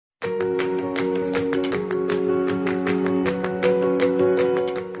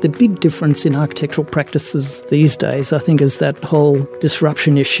The big difference in architectural practices these days, I think, is that whole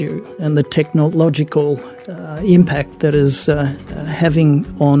disruption issue and the technological impact that is having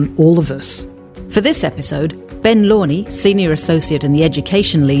on all of us. For this episode, Ben Lawney, Senior Associate and the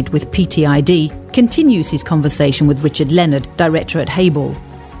Education Lead with PTID, continues his conversation with Richard Leonard, Director at Hayball,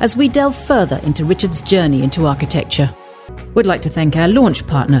 as we delve further into Richard's journey into architecture. We'd like to thank our launch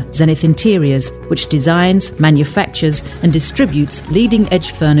partner, Zenith Interiors, which designs, manufactures and distributes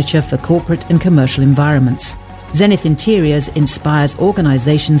leading-edge furniture for corporate and commercial environments. Zenith Interiors inspires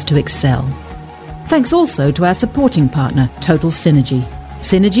organisations to excel. Thanks also to our supporting partner, Total Synergy.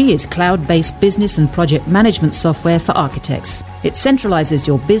 Synergy is cloud-based business and project management software for architects. It centralises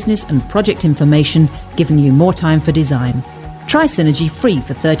your business and project information, giving you more time for design. Try Synergy free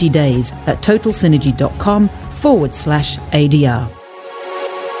for 30 days at totalsynergy.com/ADR.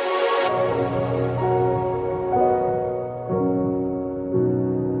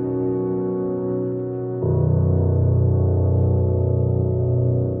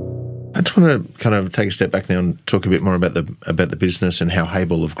 I just want to kind of take a step back now and talk a bit more about the business and how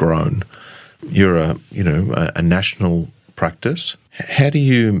Hayball have grown. You're a national practice. How do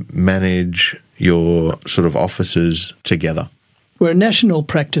you manage your sort of offices together? We're a national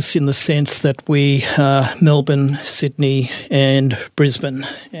practice in the sense that we are Melbourne, Sydney and Brisbane.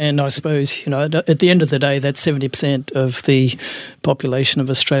 And I suppose, at the end of the day, that's 70% of the population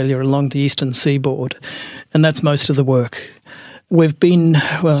of Australia along the eastern seaboard. And that's most of the work. We've been,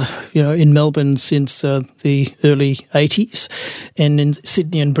 in Melbourne since the early 80s, and in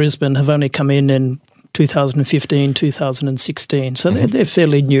Sydney and Brisbane have only come in 2015, 2016. So they're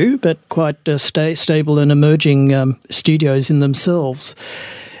fairly new, but quite stable and emerging studios in themselves.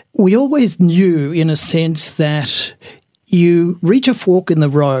 We always knew, in a sense, that you reach a fork in the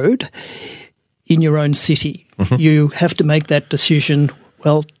road in your own city. Mm-hmm. You have to make that decision,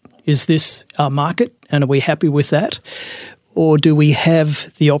 well, is this our market and are we happy with that? Or do we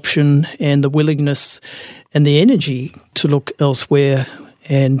have the option and the willingness and the energy to look elsewhere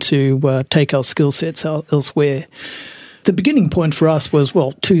and to take our skill sets elsewhere? The beginning point for us was,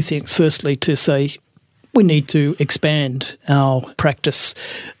 two things. Firstly, to say we need to expand our practice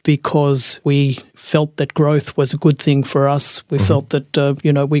because we felt that growth was a good thing for us. We felt that,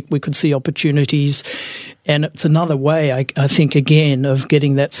 we could see opportunities. And it's another way, I think, again, of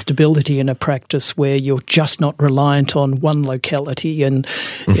getting that stability in a practice where you're just not reliant on one locality and,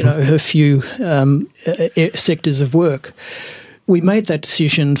 a few sectors of work. We made that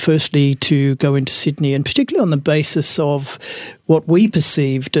decision firstly to go into Sydney, and particularly on the basis of what we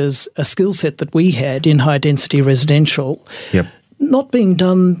perceived as a skill set that we had in high-density residential, not being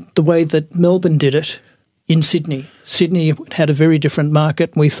done the way that Melbourne did it in Sydney. Sydney had a very different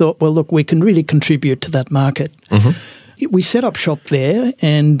market, and we thought, well, look, we can really contribute to that market. Mm-hmm. We set up shop there,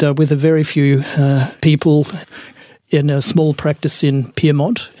 and with a very few people in a small practice in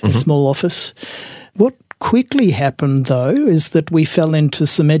Pyrmont, a small office. What quickly happened, though, is that we fell into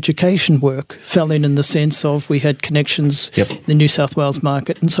some education work, fell in the sense of we had connections in the New South Wales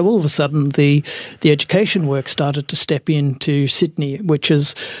market. And so all of a sudden the education work started to step into Sydney, which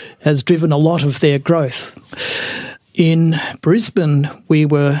has driven a lot of their growth. In Brisbane, we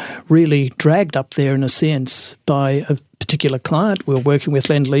were really dragged up there in a sense by a particular client. We were working with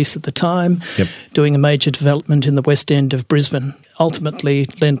Lend-Lease at the time, doing a major development in the west end of Brisbane. Ultimately,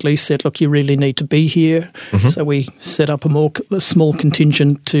 Lend-Lease said, look, you really need to be here. Mm-hmm. So we set up a small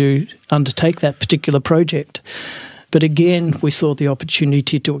contingent to undertake that particular project. But again, we saw the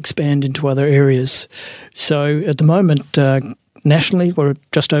opportunity to expand into other areas. So at the moment, nationally, we're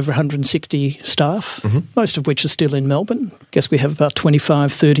just over 160 staff, most of which are still in Melbourne. I guess we have about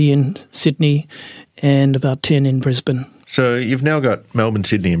 25, 30 in Sydney and about 10 in Brisbane. So you've now got Melbourne,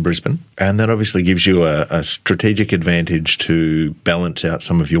 Sydney and Brisbane, and that obviously gives you a strategic advantage to balance out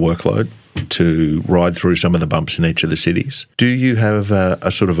some of your workload, to ride through some of the bumps in each of the cities. Do you have a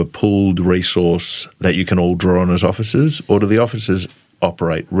sort of a pooled resource that you can all draw on as offices, or do the offices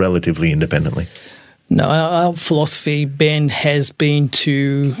operate relatively independently? No, our philosophy, Ben, has been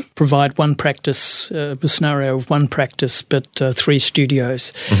to provide one practice, a scenario of one practice, but 3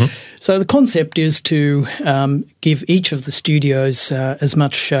 studios. Mm-hmm. So the concept is to give each of the studios as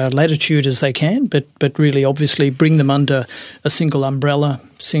much latitude as they can, but really obviously bring them under a single umbrella,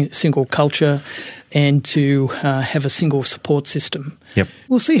 single culture, and to have a single support system. Yep.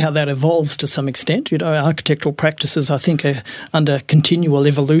 We'll see how that evolves to some extent. Architectural practices, I think, are under continual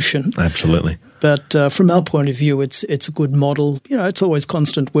evolution. Absolutely. But from our point of view, it's a good model. It's always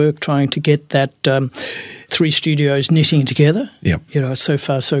constant work trying to get that 3 studios knitting together. Yep. So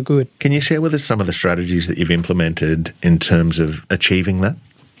far so good. Can you share with us some of the strategies that you've implemented in terms of achieving that?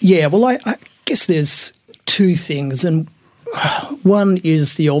 Yeah, well, I guess there's two things, and one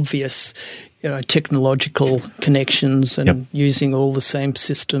is the obvious, technological connections and using all the same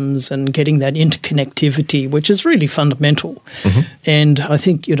systems and getting that interconnectivity, which is really fundamental. And I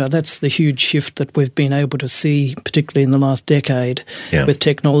think, that's the huge shift that we've been able to see, particularly in the last decade, with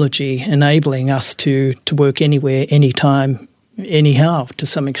technology enabling us to work anywhere, anytime, anyhow, to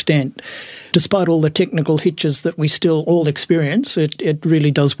some extent. Despite all the technical hitches that we still all experience, it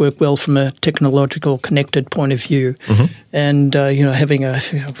really does work well from a technological connected point of view. And, having a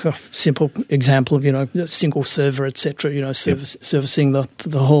simple example of, a single server, et cetera, servicing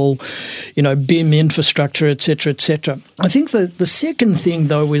the whole, BIM infrastructure, et cetera, et cetera. I think the second thing,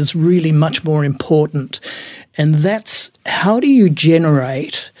 though, is really much more important, and that's how do you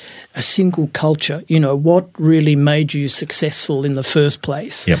generate a single culture, what really made you successful in the first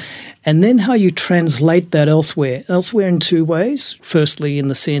place. And then how you translate that elsewhere in two ways. Firstly, in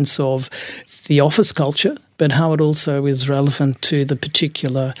the sense of the office culture, but how it also is relevant to the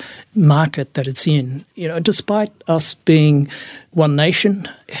particular market that it's in. Despite us being one nation,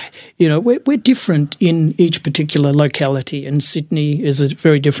 we're different in each particular locality. And Sydney is a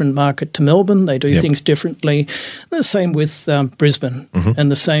very different market to Melbourne. They do things differently. The same with Brisbane,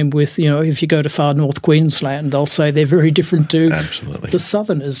 and the same with, if you go to far north Queensland, they'll say they're very different to the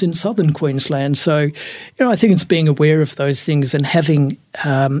southerners in southern Queensland. So, I think it's being aware of those things and having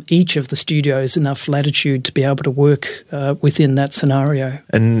each of the studios enough latitude to be able to work within that scenario.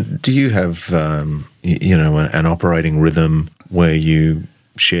 And do you have, an operating rhythm where you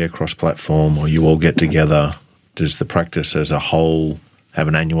share cross-platform or you all get together? Does the practice as a whole have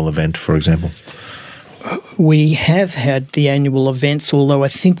an annual event, for example? We have had the annual events, although I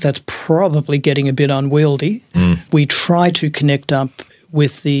think that's probably getting a bit unwieldy. We try to connect up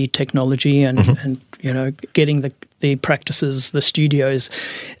with the technology and getting the practices, the studios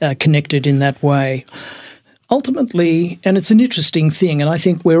connected in that way. Ultimately, and it's an interesting thing, and I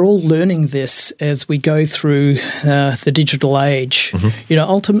think we're all learning this as we go through the digital age.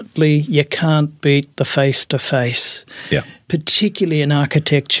 Ultimately, you can't beat the face-to-face. Particularly in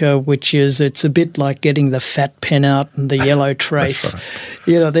architecture, it's a bit like getting the fat pen out and the yellow trace.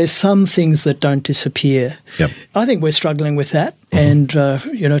 Right. There's some things that don't disappear. I think we're struggling with that. And,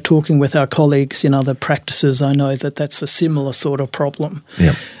 talking with our colleagues in other practices, I know that that's a similar sort of problem.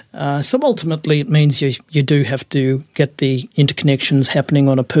 So ultimately it means you do have to get the interconnections happening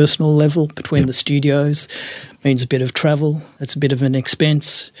on a personal level between the studios. It means a bit of travel. It's a bit of an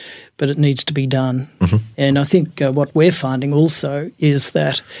expense, but it needs to be done. And I think what we're finding also is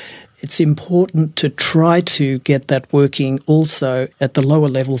that it's important to try to get that working also at the lower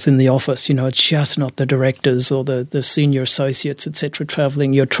levels in the office. It's just not the directors or the senior associates, et cetera,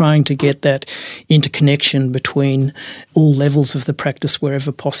 travelling. You're trying to get that interconnection between all levels of the practice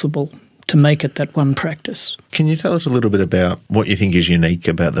wherever possible to make it that one practice. Can you tell us a little bit about what you think is unique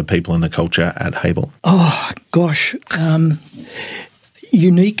about the people and the culture at Hable? Oh, gosh.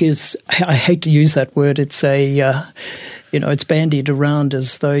 Unique is, I hate to use that word, it's it's bandied around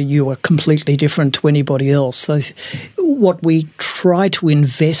as though you are completely different to anybody else. So what we try to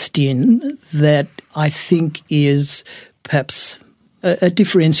invest in that I think is perhaps a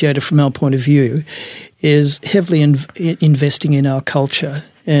differentiator from our point of view is heavily investing in our culture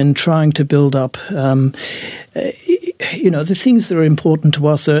and trying to build up, the things that are important to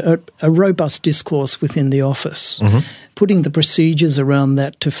us, a robust discourse within the office, putting the procedures around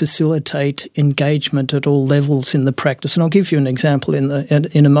that to facilitate engagement at all levels in the practice. And I'll give you an example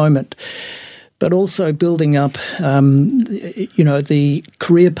in a moment. But also building up, the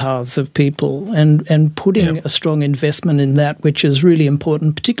career paths of people and putting a strong investment in that, which is really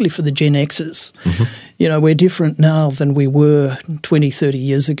important, particularly for the Gen Xers. We're different now than we were 20, 30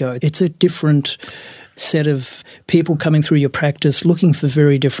 years ago. It's a different set of people coming through your practice looking for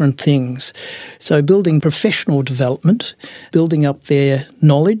very different things. So building professional development, building up their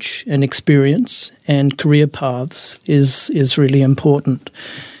knowledge and experience and career paths is really important.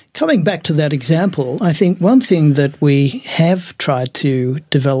 Coming back to that example, I think one thing that we have tried to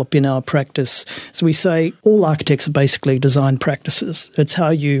develop in our practice is we say all architects are basically design practices. It's how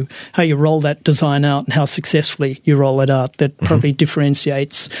you roll that design out and how successfully you roll it out that probably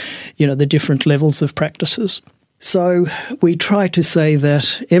differentiates, the different levels of practices. So we try to say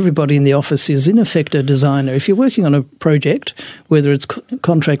that everybody in the office is in effect a designer. If you're working on a project, whether it's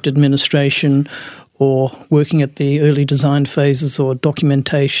contract administration or working at the early design phases or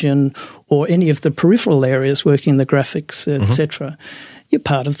documentation or any of the peripheral areas, working in the graphics, etc., you're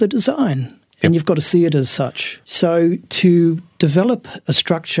part of the design. and you've got to see it as such. So to develop a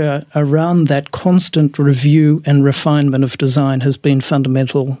structure around that constant review and refinement of design has been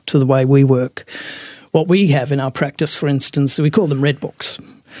fundamental to the way we work. What we have in our practice, for instance, we call them red books.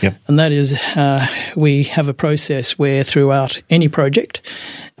 Yep. And that is, we have a process where throughout any project,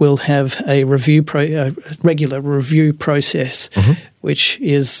 we'll have a regular review process, which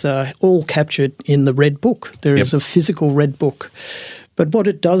is all captured in the red book. There is a physical red book. But what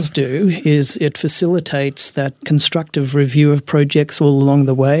it does do is it facilitates that constructive review of projects all along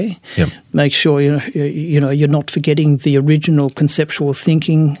the way. Yep. Make sure you're not forgetting the original conceptual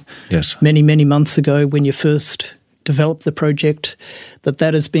thinking many, many months ago when you first developed the project,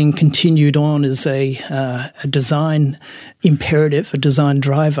 that is being continued on as a design imperative, a design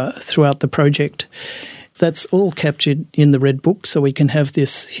driver throughout the project. That's all captured in the red book, so we can have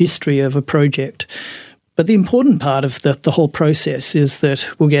this history of a project. But the important part of the whole process is that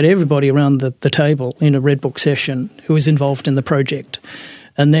we'll get everybody around the table in a red book session who is involved in the project,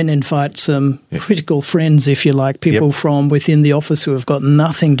 and then invite some critical friends, if you like, people from within the office who have got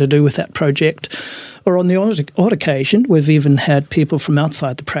nothing to do with that project. Or on the odd occasion, we've even had people from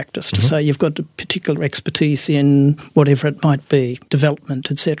outside the practice to say you've got a particular expertise in whatever it might be, development,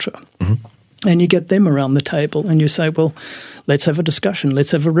 etc. And you get them around the table and you say, well, let's have a discussion,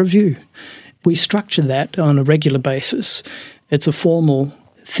 let's have a review. We structure that on a regular basis. It's a formal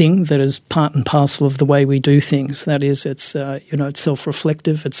thing that is part and parcel of the way we do things. That is, it's it's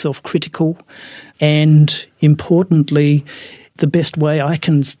self-reflective, it's self-critical, and importantly, the best way I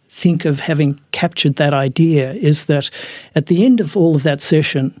can think of having captured that idea is that at the end of all of that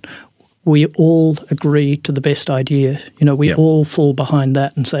session, we all agree to the best idea. We all fall behind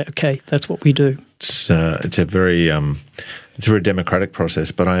that and say, okay, that's what we do. It's a very democratic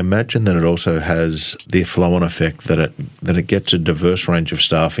process, but I imagine that it also has the flow-on effect that it gets a diverse range of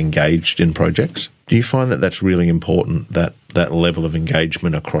staff engaged in projects. Do you find that that's really important, that level of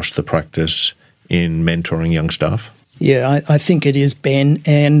engagement across the practice in mentoring young staff? Yeah, I think it is, Ben,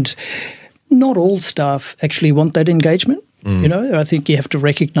 and not all staff actually want that engagement. I think you have to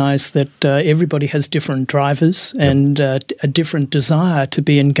recognise that everybody has different drivers and a different desire to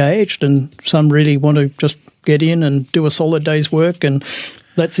be engaged, and some really want to just get in and do a solid day's work and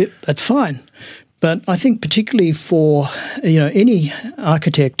that's it, that's fine. But I think particularly for any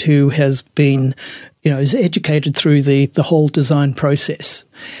architect who has been is educated through the whole design process,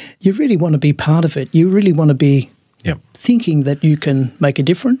 you really want to be part of it. You really want to be thinking that you can make a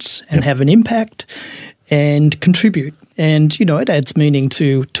difference and have an impact and contribute. And, it adds meaning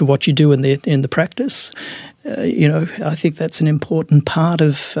to what you do in the practice. I think that's an important part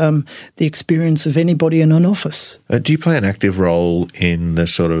of the experience of anybody in an office. Do you play an active role in the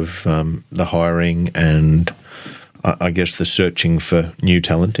sort of the hiring and, I guess, the searching for new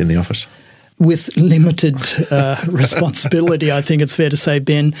talent in the office? With limited responsibility, I think it's fair to say,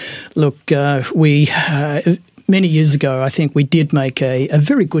 Ben. Look, we many years ago, I think we did make a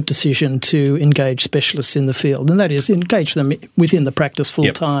very good decision to engage specialists in the field, and that is engage them within the practice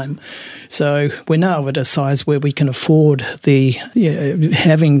full time. So we're now at a size where we can afford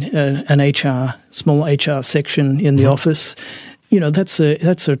having an small HR section in the office. That's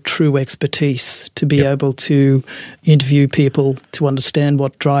a true expertise to be able to interview people, to understand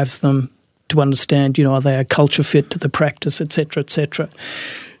what drives them, to understand, are they a culture fit to the practice, et cetera, et cetera.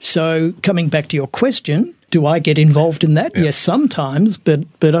 So coming back to your question, do I get involved in that? Yes, sometimes, but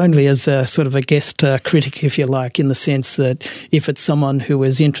only as a sort of a guest critic, if you like, in the sense that if it's someone who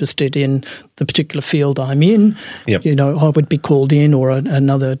is interested in the particular field I'm in, I would be called in, or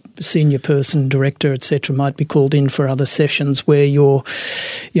another senior person, director, etc., might be called in for other sessions where you're,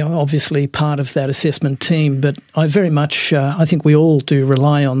 obviously part of that assessment team. But I very much, I think we all do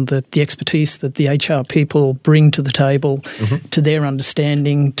rely on the expertise that the HR people bring to the table, to their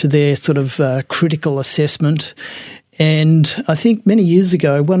understanding, to their sort of critical assessment. And I think many years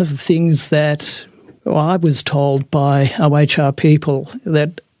ago, one of the things that I was told by our HR people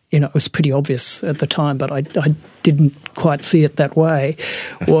that, it was pretty obvious at the time, but I didn't quite see it that way,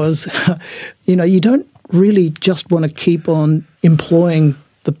 was, you don't really just want to keep on employing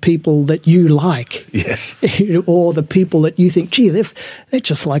the people that you like. Yes. Or the people that you think, gee, they're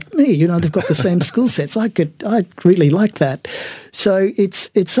just like me, they've got the same skill sets. I'd really like that. So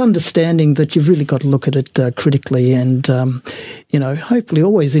it's understanding that you've really got to look at it critically and, hopefully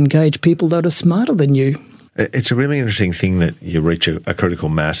always engage people that are smarter than you. It's a really interesting thing that you reach a critical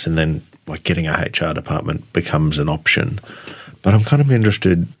mass and then like getting a HR department becomes an option. But I'm kind of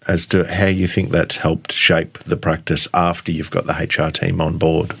interested as to how you think that's helped shape the practice after you've got the HR team on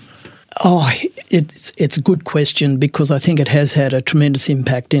board. Oh, it's a good question, because I think it has had a tremendous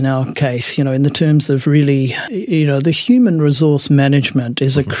impact in our case, in the terms of really, the human resource management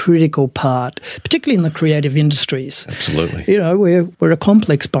is a critical part, particularly in the creative industries. Absolutely. We're a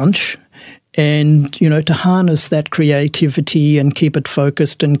complex bunch. And, to harness that creativity and keep it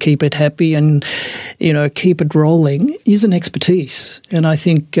focused and keep it happy and, keep it rolling is an expertise. And I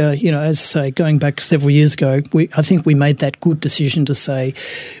think, as I say, going back several years ago, I think we made that good decision to say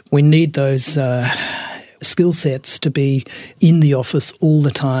we need those skill sets to be in the office all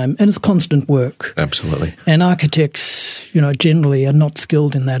the time. And it's constant work. Absolutely. And architects, generally are not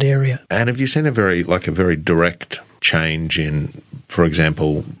skilled in that area. And have you seen a very direct change in, for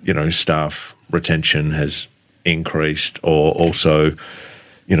example, staff retention has increased, or also,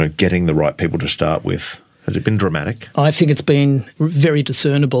 getting the right people to start with? Has it been dramatic? I think it's been very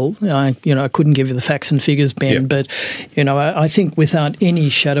discernible. I couldn't give you the facts and figures, Ben, but, I think without any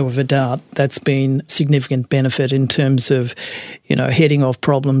shadow of a doubt, that's been significant benefit in terms of, heading off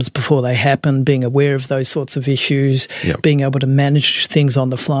problems before they happen, being aware of those sorts of issues, being able to manage things on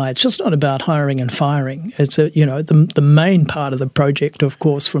the fly. It's just not about hiring and firing. It's the main part of the project, of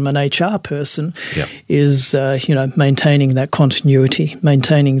course, from an HR person is, maintaining that continuity,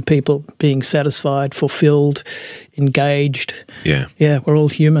 maintaining people being satisfied, fulfilled, engaged. Yeah, we're all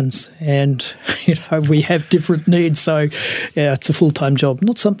humans, and we have different needs. So, it's a full-time job.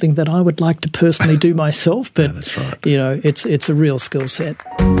 Not something that I would like to personally do myself, but that's right. It's a real skill set.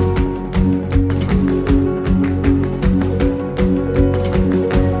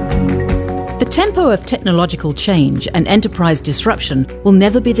 The tempo of technological change and enterprise disruption will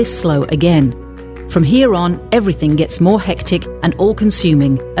never be this slow again. From here on, everything gets more hectic and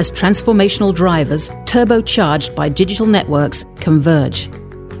all-consuming as transformational drivers, turbocharged by digital networks, converge.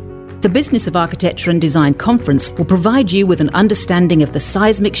 The Business of Architecture and Design Conference will provide you with an understanding of the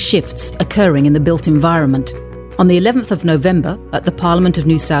seismic shifts occurring in the built environment. On the 11th of November, at the Parliament of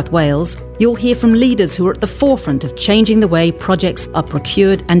New South Wales, you'll hear from leaders who are at the forefront of changing the way projects are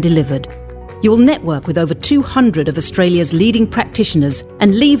procured and delivered. You'll network with over 200 of Australia's leading practitioners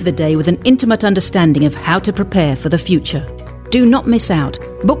and leave the day with an intimate understanding of how to prepare for the future. Do not miss out.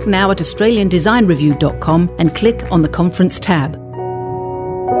 Book now at australiandesignreview.com and click on the conference tab.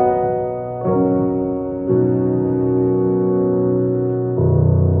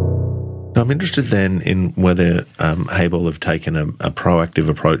 I'm interested then in whether Hable have taken a proactive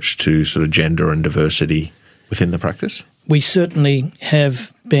approach to sort of gender and diversity within the practice. We certainly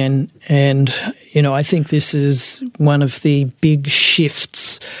have, Ben, and, I think this is one of the big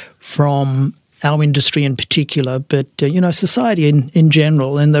shifts from our industry in particular, but, society in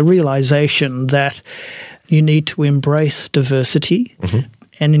general, and the realisation that you need to embrace diversity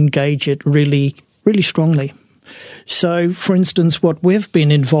and engage it really, really strongly. So, for instance, what we've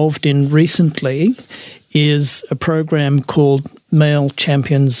been involved in recently is a program called Male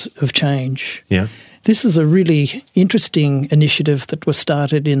Champions of Change. Yeah. This is a really interesting initiative that was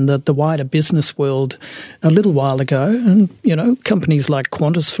started in the wider business world a little while ago. And, companies like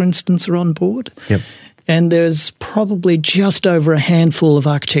Qantas, for instance, are on board. Yep. And there's probably just over a handful of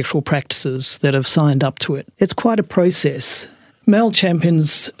architectural practices that have signed up to it. It's quite a process. Male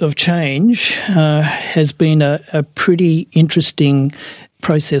Champions of Change has been a pretty interesting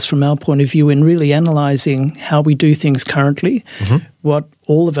process from our point of view in really analysing how we do things currently, what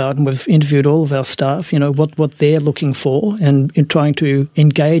all of our, and we've interviewed all of our staff, what they're looking for, and in trying to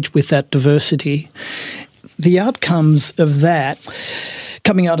engage with that diversity. The outcomes of that,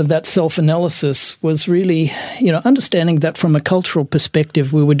 coming out of that self-analysis, was really, understanding that from a cultural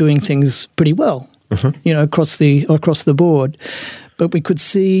perspective we were doing things pretty well, across the board. But we could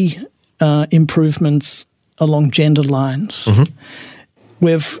see improvements along gender lines.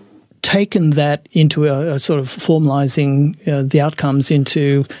 We've taken that into a sort of formalising the outcomes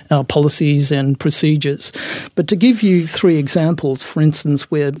into our policies and procedures. But to give you 3 examples, for instance,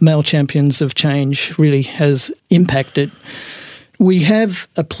 where Male Champions of Change really has impacted, we have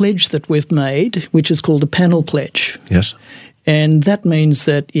a pledge that we've made, which is called a panel pledge. Yes. And that means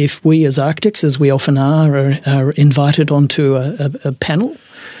that if we as architects, as we often are invited onto a panel,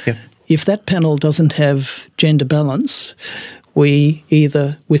 if that panel doesn't have gender balance, we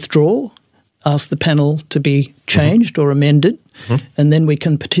either withdraw, ask the panel to be changed or amended, and then we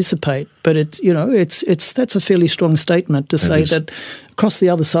can participate. But that's a fairly strong statement to say that across the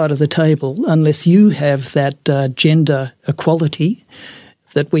other side of the table, unless you have that gender equality,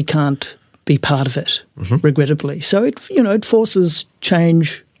 that we can't be part of it, regrettably. So it forces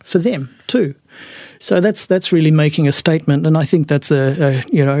change for them too. So that's really making a statement, and I think that's a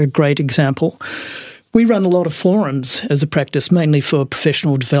great example. We run a lot of forums as a practice, mainly for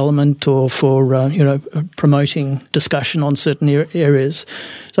professional development or for promoting discussion on certain areas.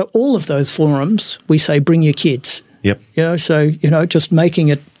 So all of those forums, we say, bring your kids. Yep. Just making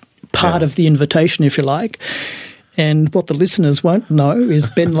it part of the invitation, if you like. And what the listeners won't know is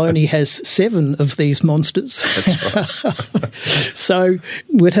Ben Loney has 7 of these monsters. That's right. So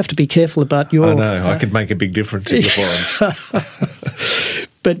we'd have to be careful about your... I know. I could make a big difference in the forums.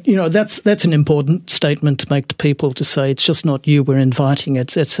 But, that's an important statement to make to people, to say it's just not you we're inviting.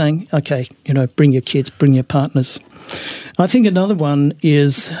 It's saying, okay, bring your kids, bring your partners. I think another one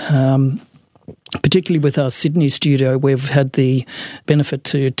is... particularly with our Sydney studio, we've had the benefit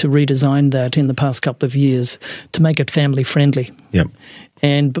to redesign that in the past couple of years to make it family friendly. Yep.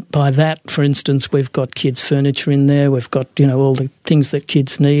 And by that, for instance, we've got kids' furniture in there. We've got, all the things that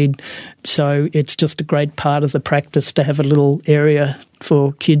kids need. So it's just a great part of the practice to have a little area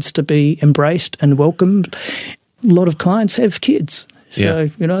for kids to be embraced and welcomed. A lot of clients have kids. So,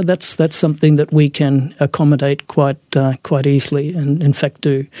 that's something that we can accommodate quite easily and, in fact,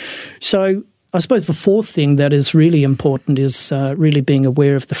 do. So I suppose the fourth thing that is really important is really being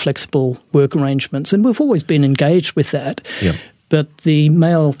aware of the flexible work arrangements. And we've always been engaged with that. Yep. But the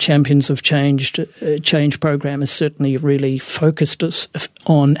Male Champions of Change program has certainly really focused us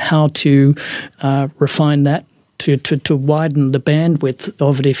on how to refine that, to widen the bandwidth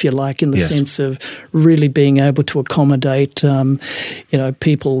of it, if you like, in the sense of really being able to accommodate,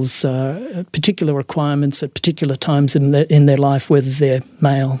 people's particular requirements at particular times in their life, whether they're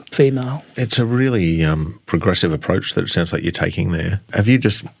male, female. It's a really progressive approach that it sounds like you're taking there. Have you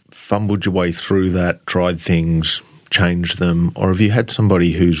just fumbled your way through that, tried things, changed them, or have you had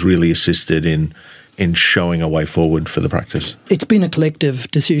somebody who's really assisted in showing a way forward for the practice? It's been a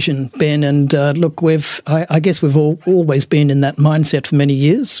collective decision, Ben, and look, I guess we've always been in that mindset for many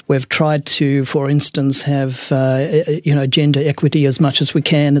years. We've tried to, for instance, have gender equity as much as we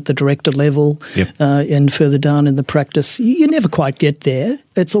can at the director level. Yep. And further down in the practice. You never quite get there.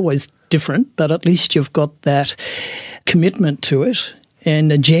 It's always different, but at least you've got that commitment to it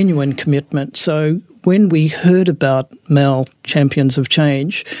and a genuine commitment. So when we heard about Male Champions of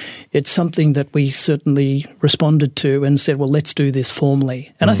Change, it's something that we certainly responded to and said, well, let's do this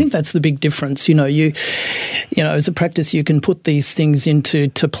formally. And I think that's the big difference. As a practice, you can put these things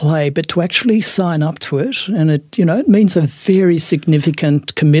into play, but to actually sign up to it, and it means a very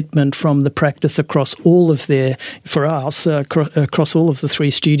significant commitment from the practice across all of across all of the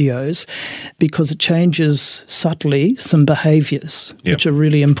 3 studios, because it changes subtly some behaviours, which are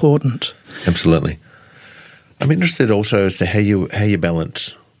really important. Absolutely. I'm interested also as to how you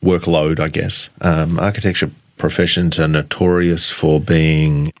balance workload, I guess. Architecture professions are notorious for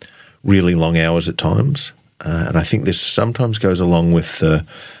being really long hours at times, and I think this sometimes goes along with the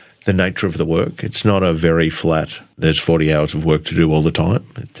nature of the work. It's not a very flat, there's 40 hours of work to do all the time.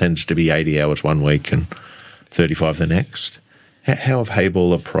 It tends to be 80 hours one week and 35 the next. How have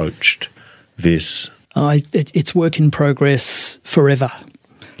Hayball approached this? It's work in progress forever.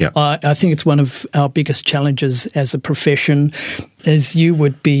 Yep. I think it's one of our biggest challenges as a profession, as you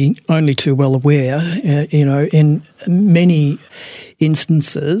would be only too well aware. In many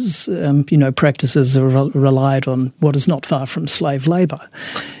instances, practices are relied on what is not far from slave labour.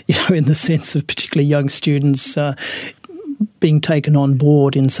 In the sense of particularly young students being taken on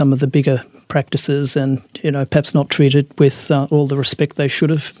board in some of the bigger practices and, perhaps not treated with all the respect they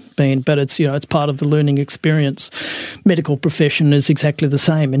should have been. But it's part of the learning experience. Medical profession is exactly the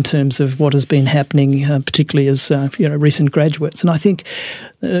same in terms of what has been happening, particularly as, recent graduates. And I think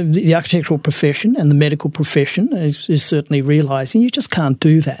the architectural profession and the medical profession is certainly realising you just can't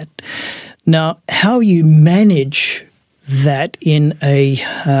do that. Now, how you manage that in a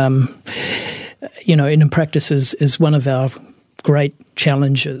practice is one of our great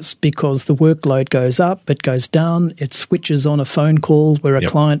challenges, because the workload goes up, it goes down, it switches on a phone call where a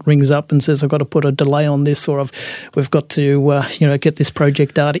client rings up and says, I've got to put a delay on this, or we've got to get this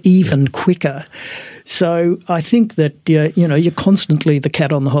project out even quicker. So I think that you're constantly the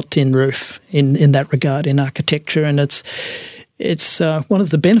cat on the hot tin roof in that regard in architecture, and it's one of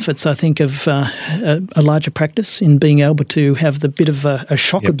the benefits, I think, of a larger practice in being able to have the bit of a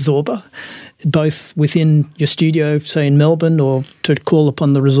shock absorber, both within your studio, say in Melbourne, or to call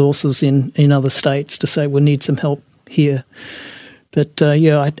upon the resources in other states to say, we need some help here. But,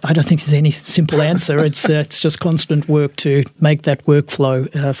 I don't think there's any simple answer. It's just constant work to make that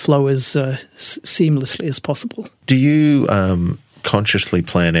workflow flow as seamlessly as possible. Do you consciously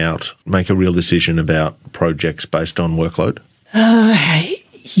plan out, make a real decision about projects based on workload?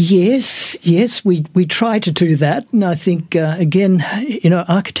 Yes, we try to do that. And I think, again,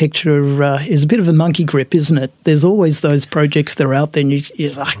 architecture is a bit of a monkey grip, isn't it? There's always those projects that are out there and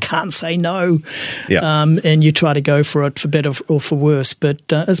I can't say no. Yeah. And you try to go for it for better or for worse.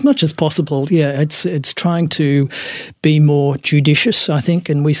 But as much as possible, it's trying to be more judicious, I think.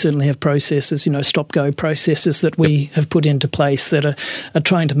 And we certainly have processes, stop-go processes that we have put into place that are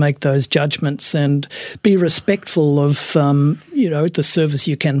trying to make those judgments and be respectful of, the service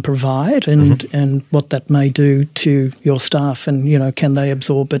you can provide and what that may do to your staff and, can they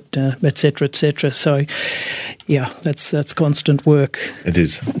absorb it, et cetera, et cetera. So, that's constant work. It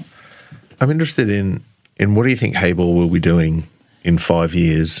is. I'm interested in what do you think Hayball will be doing in 5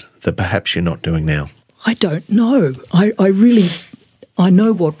 years that perhaps you're not doing now? I don't know. I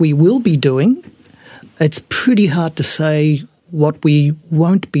know what we will be doing. It's pretty hard to say what we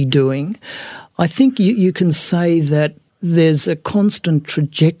won't be doing. I think you can say that there's a constant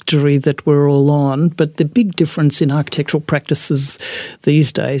trajectory that we're all on, but the big difference in architectural practices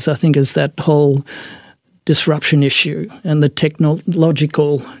these days, I think, is that whole disruption issue and the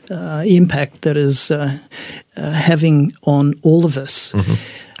technological impact that is having on all of us. Mm-hmm.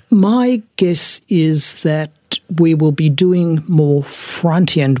 My guess is that we will be doing more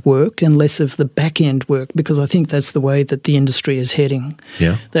front-end work and less of the back-end work because I think that's the way that the industry is heading.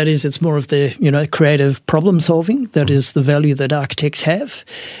 Yeah. That is, it's more of the, creative problem-solving. That is the value that architects have.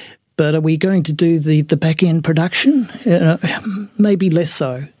 But are we going to do the back-end production? Maybe less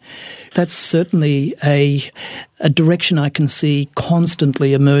so. That's certainly a direction I can see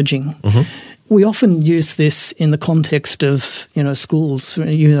constantly emerging. Mm-hmm. We often use this in the context of, schools.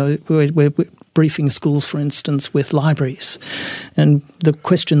 We're briefing schools, for instance, with libraries. And the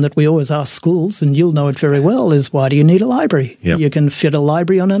question that we always ask schools, and you'll know it very well, is why do you need a library? Yep. You can fit a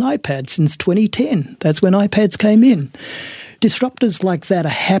library on an iPad since 2010. That's when iPads came in. Disruptors like that are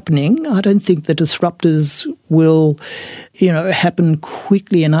happening. I don't think the disruptors will, happen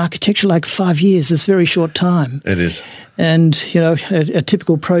quickly in architecture. Like 5 years is a very short time. It is. And, a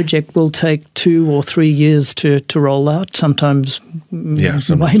typical project will take 2 or 3 years to roll out, sometimes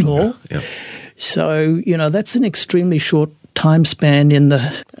way more. Yeah. So, that's an extremely short time span in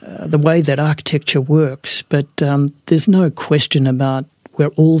the way that architecture works. But there's no question about we're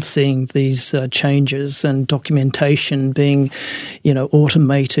all seeing these changes and documentation being,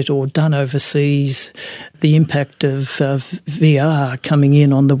 automated or done overseas. The impact of VR coming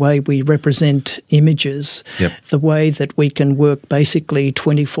in on the way we represent images, the way that we can work basically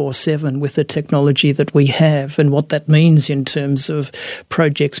 24/7 with the technology that we have and what that means in terms of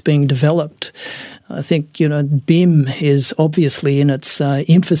projects being developed. I think, BIM is obviously in its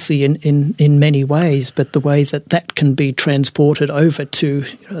infancy in many ways, but the way that can be transported over to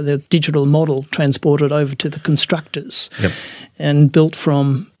the digital model, transported over to the constructors and built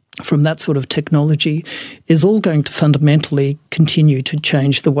from that sort of technology is all going to fundamentally continue to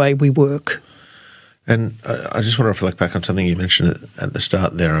change the way we work. And I just want to reflect back on something you mentioned at the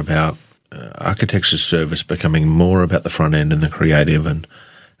start there about architecture's service becoming more about the front end and the creative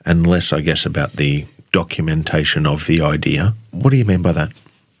and less, I guess, about the documentation of the idea. What do you mean by that?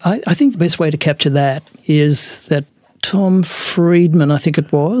 I think the best way to capture that is that Tom Friedman, I think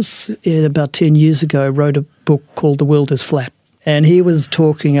it was, about 10 years ago, wrote a book called The World is Flat. And he was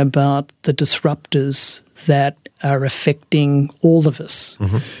talking about the disruptors that are affecting all of us.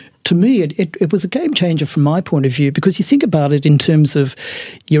 Mm-hmm. To me, it was a game changer from my point of view because you think about it in terms of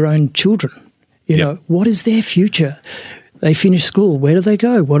your own children. What is their future? They finish school. Where do they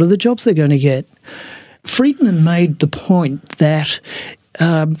go? What are the jobs they're going to get? Friedman made the point that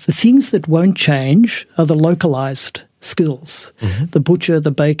the things that won't change are the localized skills. Mm-hmm. The butcher, the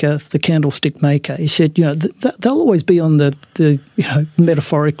baker, the candlestick maker. He said, they'll always be on the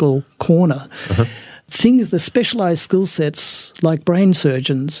metaphorical corner. Uh-huh. The specialized skill sets like brain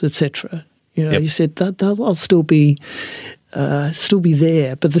surgeons, etc. He said that they'll still be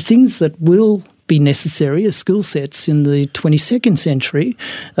there. But the things that will be necessary as skill sets in the 22nd century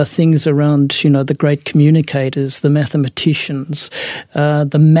are things around, the great communicators, the mathematicians,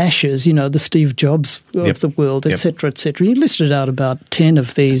 the mashers, the Steve Jobs of the world, et cetera, et cetera. He listed out about 10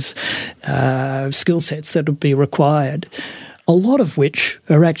 of these skill sets that would be required, a lot of which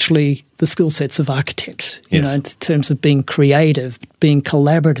are actually the skill sets of architects, in terms of being creative, being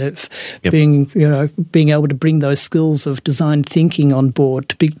collaborative, being able to bring those skills of design thinking on board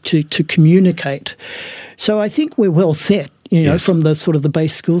to communicate. So I think we're well set, from the sort of the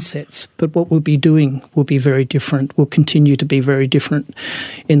base skill sets. But what we'll be doing will be very different. Will continue to be very different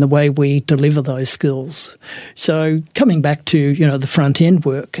in the way we deliver those skills. So coming back to the front end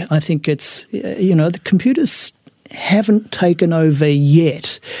work, I think it's the computers haven't taken over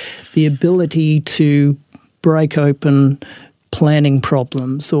yet the ability to break open planning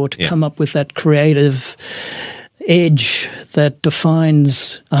problems or to come up with that creative edge that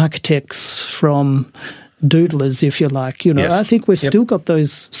defines architects from doodlers, if you like. Yes. I think we've still got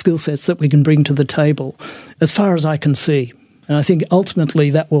those skill sets that we can bring to the table, as far as I can see. And I think ultimately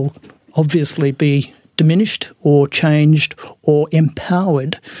that will obviously be diminished or changed or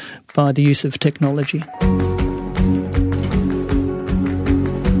empowered by the use of technology.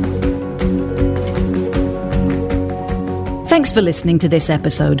 Thanks for listening to this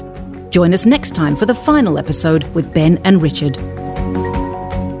episode. Join us next time for the final episode with Ben and Richard.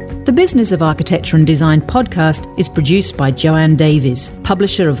 The Business of Architecture and Design podcast is produced by Joanne Davies,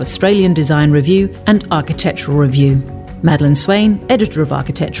 publisher of Australian Design Review and Architectural Review, Madeline Swain, editor of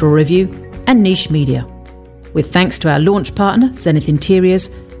Architectural Review, and Niche Media. With thanks to our launch partner, Zenith Interiors,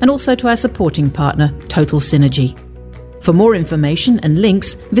 and also to our supporting partner, Total Synergy. For more information and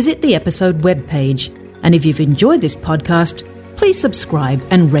links, visit the episode webpage. And if you've enjoyed this podcast, please subscribe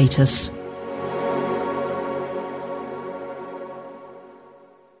and rate us.